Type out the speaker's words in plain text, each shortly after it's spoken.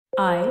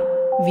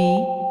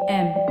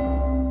IVM.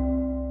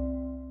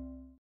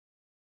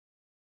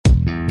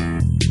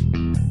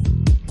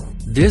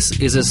 This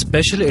is a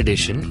special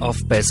edition of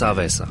Paisa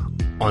Vaisa.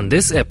 On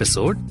this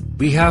episode,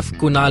 we have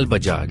Kunal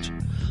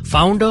Bajaj,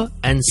 founder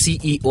and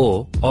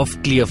CEO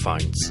of Clear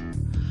Funds.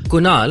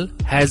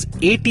 Kunal has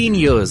 18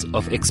 years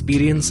of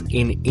experience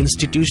in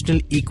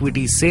institutional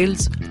equity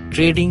sales,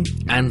 trading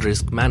and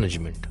risk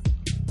management.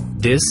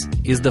 This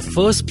is the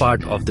first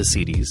part of the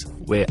series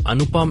where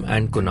Anupam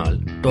and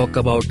Kunal talk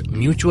about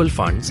mutual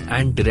funds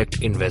and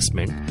direct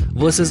investment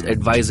versus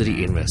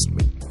advisory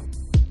investment.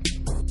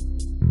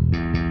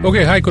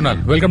 Okay, hi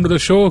Kunal. Welcome to the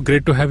show.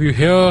 Great to have you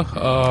here.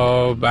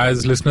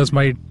 As listeners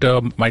might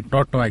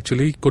not know,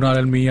 actually, Kunal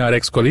and me are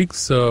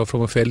ex-colleagues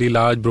from a fairly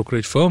large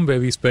brokerage firm where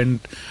we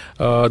spent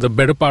the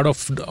better part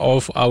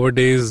of our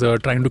days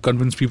trying to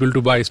convince people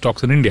to buy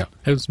stocks in India.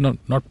 It's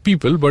not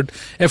people, but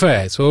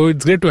FII. So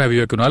it's great to have you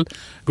here, Kunal.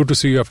 Good to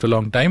see you after a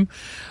long time.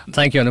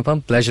 Thank you,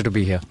 Anupam. Pleasure to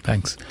be here.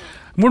 Thanks.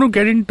 I'm going to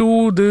get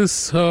into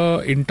this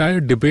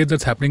entire debate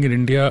that's happening in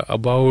India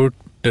about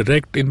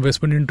direct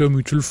investment into a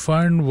mutual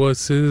fund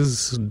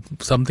versus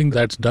something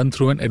that's done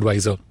through an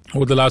advisor.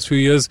 Over the last few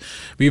years,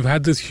 we've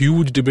had this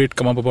huge debate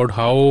come up about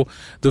how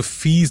the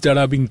fees that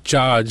are being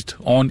charged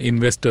on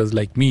investors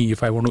like me,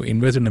 if I want to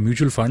invest in a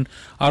mutual fund,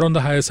 are on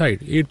the higher side.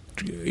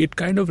 It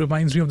kind of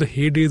reminds me of the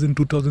heydays in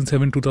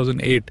 2007,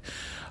 2008.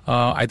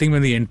 I think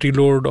when the entry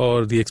load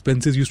or the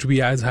expenses used to be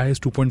as high as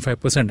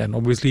 2.5%, and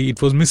obviously it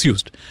was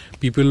misused.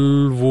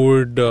 People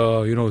would,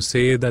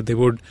 say that they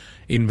would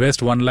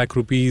invest 1 lakh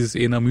rupees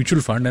in a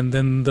mutual fund and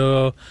then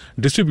the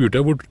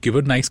distributor would give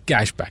a nice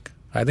cash back.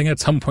 I think at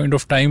some point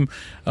of time,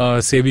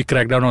 SEBI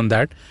cracked down on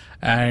that.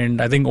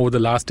 And I think over the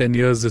last 10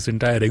 years, this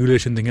entire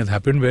regulation thing has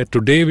happened where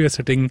today we are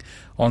sitting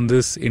on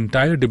this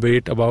entire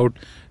debate about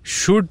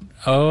should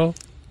a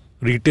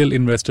retail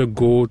investor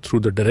go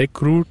through the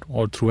direct route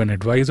or through an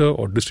advisor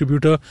or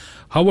distributor.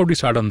 How about we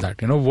start on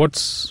that?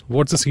 What's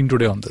the scene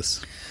today on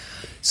this?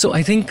 So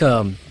I think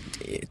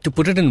to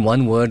put it in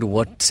one word,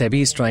 what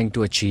SEBI is trying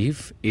to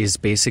achieve is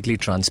basically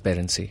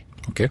transparency.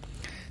 Okay.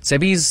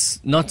 SEBI is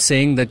not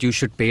saying that you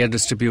should pay a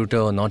distributor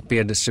or not pay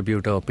a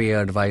distributor or pay an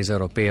advisor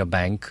or pay a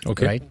bank.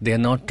 Okay. Right? They're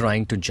not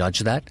trying to judge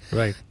that.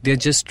 Right. They're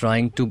just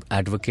trying to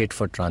advocate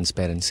for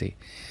transparency.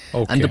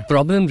 Okay. And the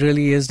problem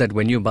really is that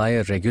when you buy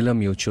a regular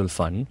mutual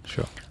fund,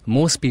 Sure.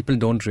 most people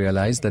don't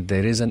realize that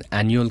there is an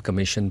annual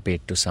commission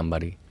paid to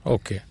somebody.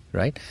 Okay.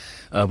 Right?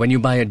 When you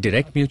buy a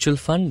direct mutual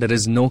fund, there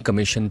is no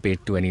commission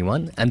paid to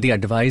anyone, and the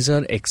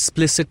advisor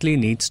explicitly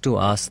needs to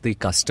ask the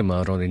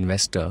customer or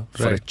investor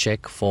for a Right.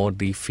 check for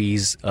the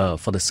fees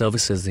for the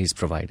services he's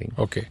providing.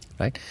 Okay.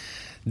 Right?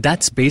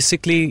 That's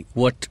basically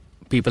what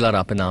people are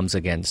up in arms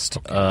against.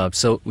 Okay.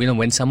 So,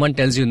 when someone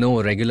tells you no,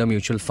 a regular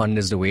mutual fund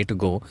is the way to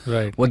go,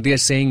 Right. what they're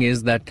saying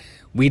is that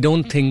we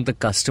don't think the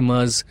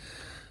customers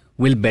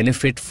will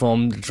benefit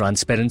from the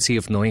transparency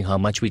of knowing how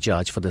much we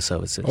charge for the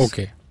services.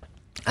 Okay.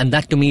 And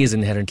that to me is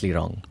inherently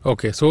wrong.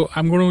 Okay, so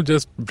I'm going to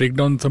just break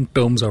down some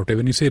terms out here.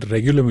 When you say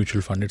regular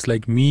mutual fund, it's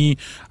like me,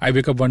 I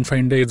wake up one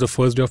fine day, it's the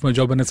first day of my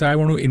job and I say, I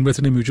want to invest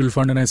in a mutual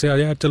fund and I say,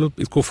 yeah, chalo,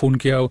 isko phone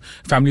kiya,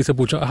 family se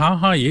pucha,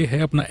 ye hai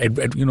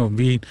apna,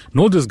 we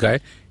know this guy,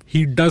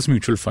 he does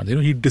mutual funds,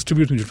 he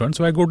distributes mutual funds.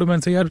 So I go to him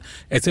and say, yaar,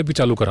 aise bhi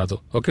chalu kara do.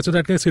 Okay, so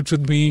that guy sits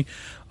with me,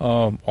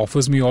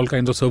 offers me all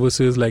kinds of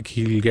services, like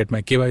he'll get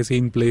my KYC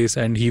in place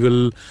and he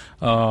will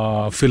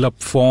fill up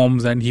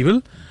forms and he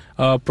will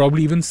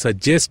probably even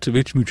suggest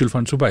which mutual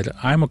funds to buy.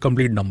 I'm a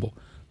complete number.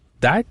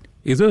 That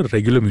is a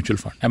regular mutual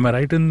fund. Am I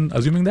right in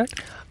assuming that?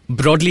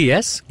 Broadly,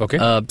 yes. Okay.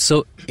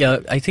 So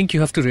I think you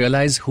have to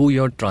realize who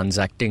you're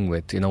transacting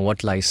with,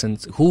 what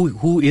license,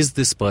 who is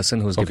this person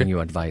who's giving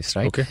you advice,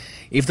 right? Okay.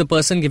 If the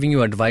person giving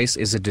you advice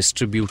is a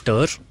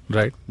distributor,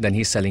 Right. then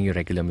he's selling you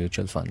regular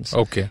mutual funds.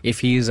 Okay.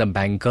 If he is a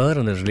banker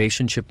and a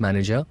relationship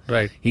manager,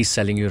 Right. he's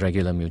selling you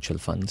regular mutual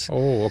funds.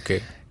 Oh,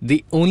 okay.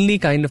 The only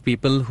kind of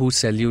people who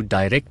sell you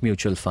direct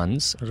mutual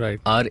funds Right.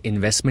 are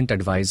investment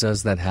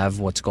advisors that have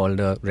what's called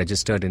a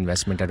registered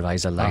investment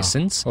advisor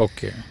license.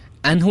 Okay.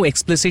 And who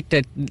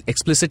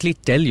explicitly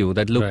tell you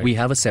that, look, Right. we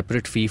have a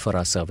separate fee for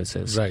our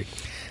services. Right.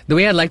 The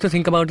way I like to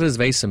think about it is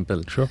very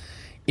simple. Sure.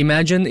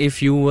 Imagine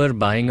if you were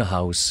buying a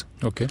house,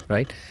 Okay.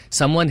 right?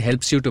 Someone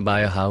helps you to buy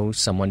a house,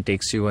 someone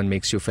takes you and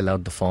makes you fill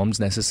out the forms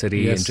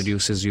necessary, Yes.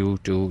 introduces you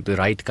to the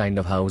right kind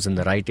of house in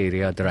the right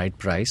area at the right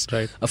price.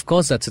 Right. Of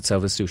course, that's a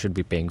service you should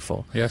be paying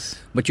for. Yes.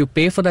 But you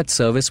pay for that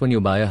service when you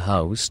buy a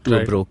house to a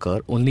Right. broker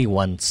only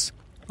once,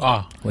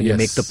 when yes. you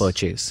make the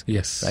purchase.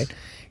 Yes. Right?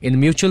 In a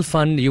mutual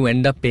fund, you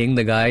end up paying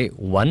the guy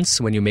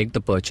once when you make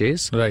the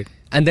purchase. Right.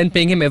 And then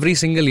paying him every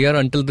single year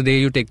until the day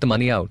you take the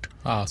money out.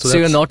 So So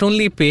you're that's- not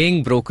only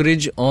paying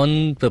brokerage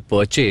on the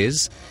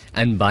purchase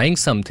and buying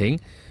something,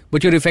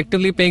 but you're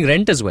effectively paying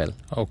rent as well.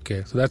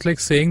 Okay. So that's like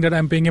saying that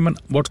I'm paying him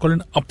what's called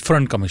an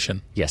upfront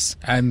commission. Yes.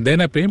 And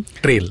then I pay him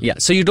trail. Yeah.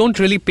 So you don't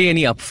really pay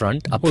any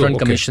upfront. Upfront okay.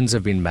 commissions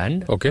have been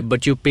banned. Okay.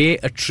 But you pay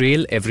a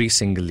trail every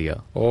single year.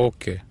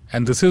 Okay.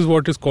 And this is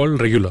what is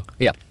called regular.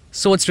 Yeah.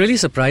 So what's really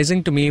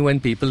surprising to me when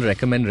people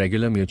recommend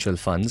regular mutual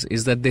funds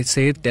is that they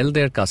tell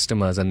their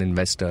customers and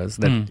investors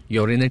that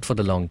you're in it for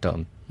the long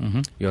term.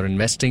 You're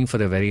investing for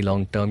the very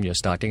long term. You're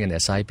starting an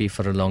SIP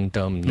for a long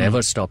term.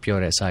 Never stop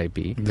your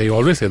SIP. They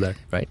always say that.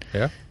 Right.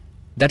 Yeah.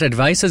 That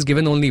advice is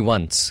given only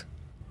once.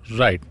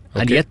 Right.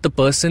 And Okay. yet the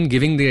person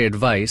giving the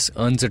advice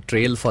earns a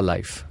trail for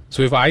life.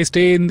 So if I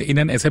stay in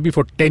an SIP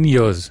for 10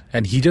 years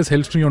and he just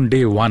helps me on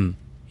day one,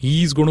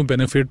 he's going to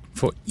benefit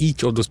for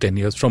each of those 10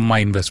 years from my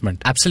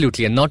investment.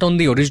 Absolutely. And not on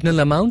the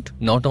original amount,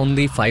 not on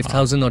the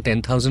 5,000 or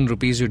 10,000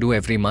 rupees you do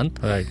every month,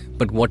 Right.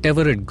 but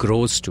whatever it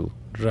grows to.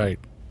 Right.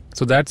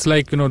 So that's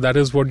like, that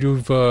is what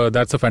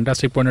that's a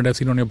fantastic point that I've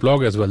seen on your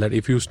blog as well, that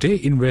if you stay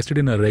invested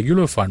in a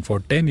regular fund for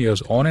 10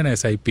 years on an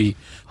SIP,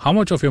 how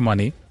much of your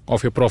money,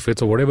 of your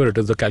profits or whatever it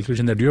is, the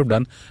calculation that you have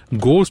done,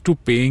 goes to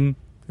paying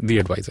the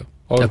advisor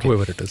or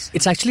whoever it is.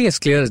 It's actually as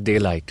clear as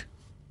daylight.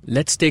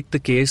 Let's take the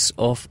case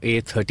of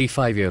a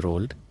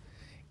 35-year-old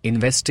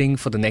investing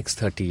for the next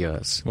 30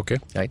 years. Okay.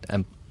 Right?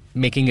 I'm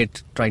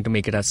trying to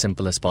make it as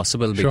simple as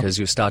possible, Sure. because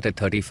you start at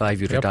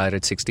 35, you retire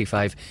at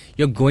 65.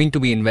 You're going to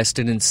be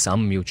invested in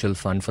some mutual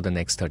fund for the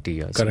next 30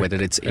 years, Correct.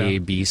 whether it's A,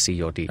 B,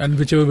 C or D. And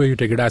whichever way you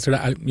take it,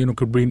 asset,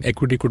 could be in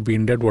equity, could be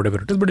in debt,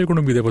 whatever it is, but you're going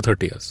to be there for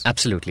 30 years.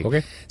 Absolutely.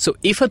 Okay. So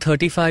if a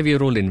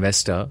 35-year-old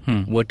investor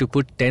were to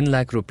put 10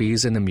 lakh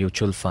rupees in a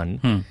mutual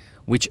fund,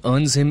 which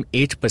earns him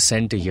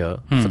 8% a year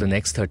for the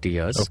next 30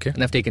 years. Okay.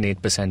 And I've taken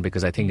 8%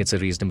 because I think it's a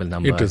reasonable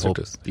number. It is. I hope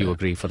you Yeah.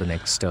 agree for the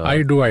next...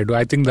 I do.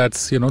 I think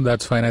that's,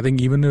 that's fine. I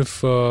think even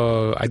if,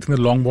 I think the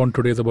long bond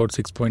today is about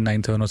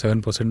 6.97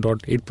 or 7%, or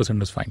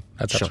 8% is fine.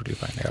 That's Sure. absolutely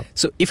fine. Yeah.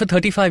 So if a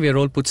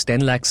 35-year-old puts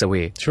 10 lakhs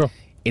away Sure.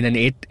 in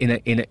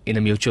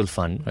a mutual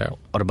fund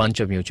or a bunch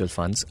of mutual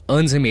funds,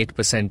 earns him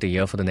 8% a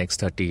year for the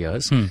next 30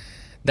 years,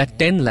 that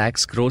 10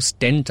 lakhs grows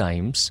 10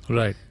 times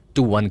Right.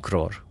 to 1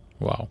 crore.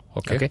 Wow.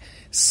 Okay.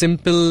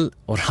 Simple,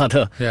 or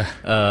rather,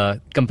 Yeah.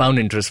 compound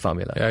interest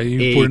formula. Yeah, you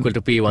A put- equal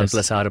to P 1 yes.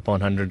 plus R upon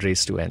 100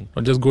 raised to N.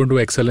 Or just go into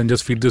Excel and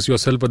just feed this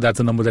yourself, but that's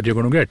the number that you're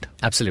going to get.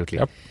 Absolutely.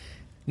 Yep.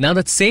 Now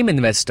that same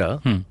investor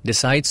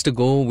decides to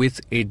go with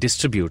a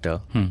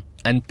distributor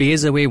and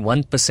pays away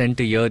 1%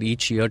 a year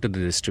each year to the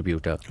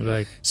distributor.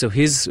 Right. So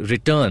his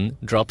return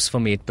drops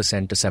from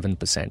 8% to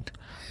 7%.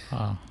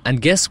 Ah.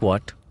 And guess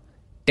what?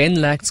 10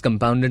 lakhs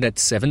compounded at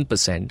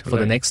 7% for the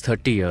Right. next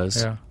 30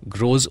 years Yeah.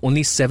 grows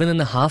only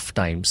 7.5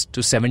 times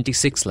to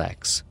 76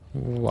 lakhs.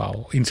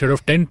 Wow. Instead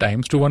of 10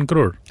 times to 1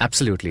 crore.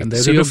 Absolutely. And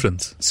there's so a you're-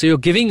 difference. So you're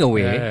giving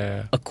away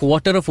Yeah. a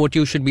quarter of what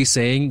you should be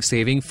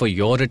saving for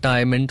your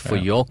retirement, for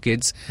your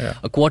kids, Yeah.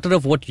 a quarter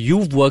of what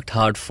you've worked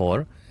hard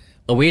for,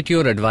 away to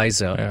your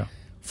advisor. Yeah.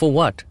 For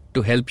what?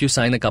 To help you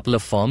sign a couple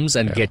of forms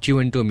and get you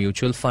into a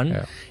mutual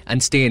fund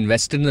and stay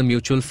invested in a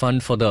mutual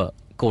fund for the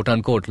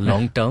quote-unquote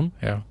long term.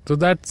 Yeah. So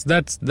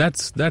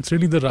that's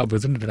really the rub,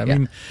 isn't it? I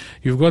mean,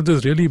 you've got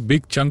this really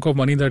big chunk of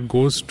money that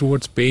goes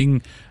towards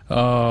paying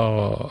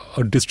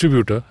a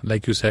distributor,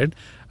 like you said,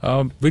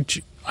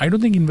 which I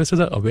don't think investors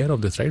are aware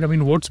of this, right? I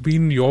mean, what's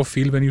been your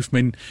feel when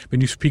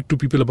you speak to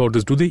people about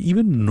this? Do they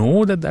even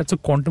know that that's a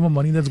quantum of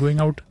money that's going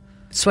out?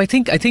 So I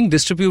think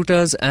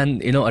distributors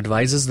and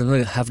advisors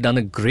have done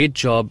a great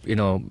job,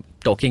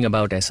 talking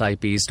about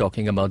SIPs,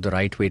 talking about the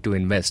right way to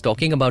invest,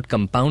 talking about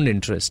compound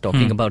interest,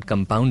 talking about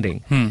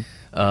compounding,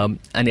 and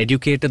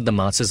educated the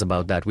masses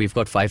about that. We've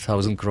got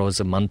 5,000 crores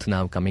a month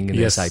now coming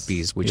in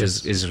SIPs, which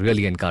is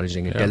really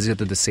encouraging. It tells you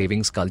that the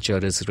savings culture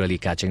is really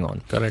catching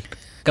on. Correct.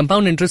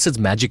 Compound interest is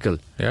magical,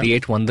 Yeah. the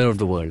eighth wonder of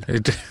the world.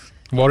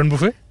 Warren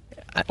Buffett?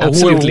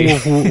 Absolutely.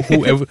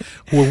 Whoever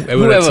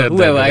had said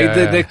Whoever.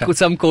 that. There are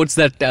some quotes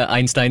that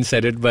Einstein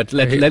said it, but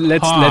let's I think it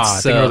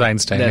was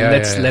Einstein.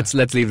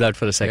 let's leave that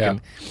for a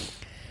second.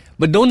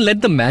 But don't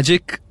let the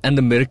magic and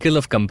the miracle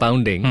of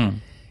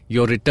compounding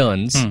your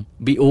returns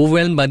be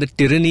overwhelmed by the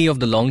tyranny of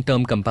the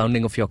long-term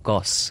compounding of your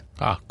costs.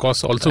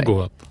 Costs also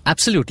go up.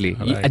 Absolutely.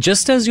 Right.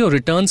 Just as your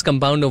returns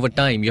compound over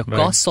time, your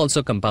costs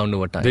also compound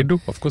over time. They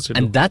do, of course they do.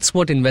 And that's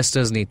what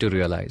investors need to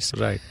realize.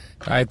 Right.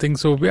 I think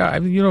so. Yeah, I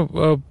mean,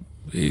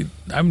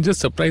 I'm just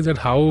surprised at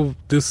how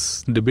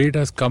this debate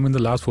has come in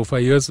the last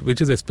 4-5 years,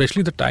 which is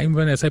especially the time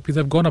when SIPs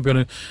have gone up.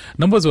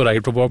 Numbers were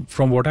right.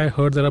 From what I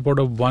heard, there are about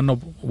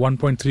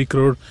 1.3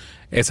 crore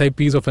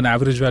SIPs of an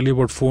average value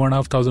about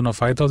 4,500 or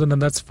 5,000,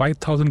 and that's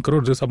 5,000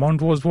 crores. This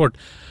amount was what?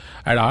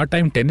 At our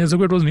time, 10 years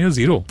ago, it was near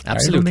zero.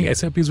 Absolutely. I don't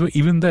think SIPs were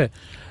even there.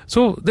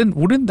 So then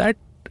wouldn't that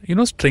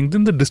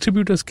strengthen the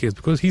distributor's case?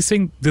 Because he's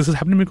saying this is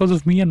happening because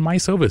of me and my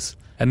service.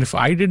 And if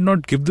I did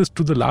not give this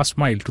to the last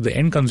mile, to the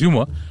end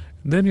consumer,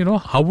 then,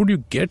 how would you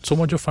get so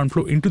much of fund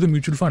flow into the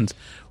mutual funds?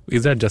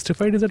 Is that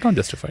justified? Is that not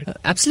justified?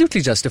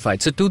 Absolutely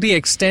justified. So to the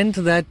extent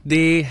that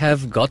they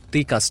have got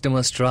the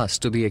customer's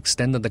trust, to the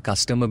extent that the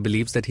customer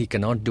believes that he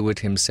cannot do it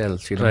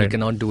himself, he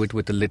cannot do it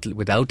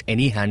without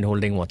any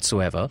hand-holding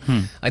whatsoever,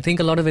 I think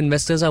a lot of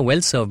investors are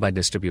well served by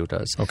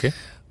distributors. Okay.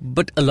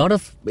 But a lot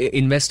of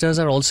investors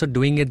are also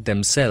doing it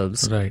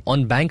themselves Right.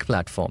 on bank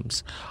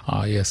platforms.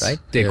 Yes. Right?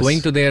 They're Yes.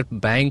 going to their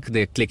bank,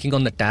 they're clicking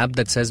on the tab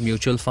that says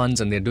mutual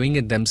funds, and they're doing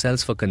it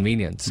themselves for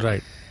convenience.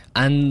 Right.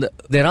 And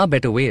there are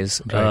better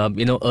ways. Right.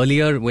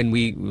 Earlier when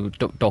we were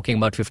talking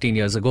about 15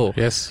 years ago,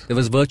 Yes. there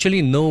was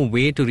virtually no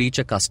way to reach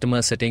a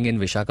customer sitting in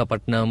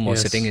Vishakhapatnam or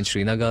Yes. sitting in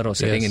Srinagar or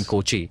sitting Yes. in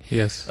Kochi.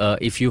 Yes.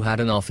 If you had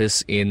an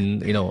office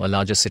in a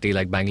larger city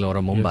like Bangalore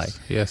or Mumbai,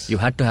 Yes. you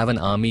had to have an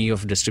army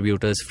of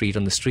distributors feet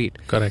on the street.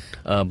 Correct.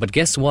 But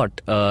guess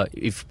what?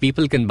 If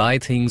people can buy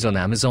things on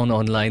Amazon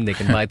online, they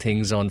can buy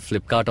things on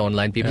Flipkart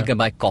online. People can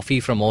buy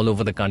coffee from all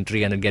over the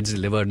country and it gets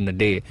delivered in a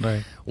day.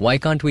 Right. Why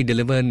can't we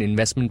deliver an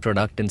investment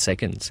product in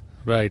seconds?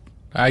 Right.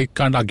 I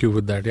can't argue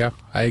with that. Yeah,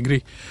 I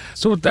agree.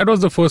 So that was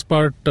the first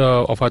part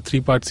of our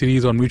 3-part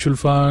series on mutual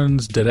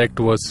funds, direct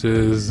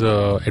versus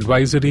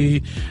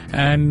advisory.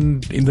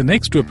 And in the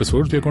next 2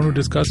 episodes, we're going to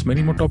discuss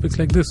many more topics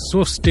like this.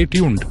 So stay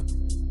tuned.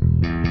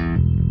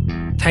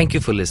 Thank you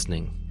for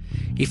listening.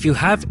 If you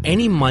have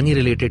any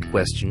money-related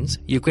questions,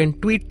 you can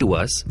tweet to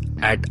us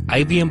at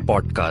IBM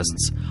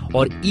Podcasts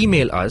or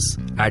email us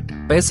at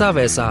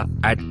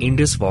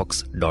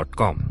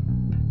paisavaisa@indusvox.com.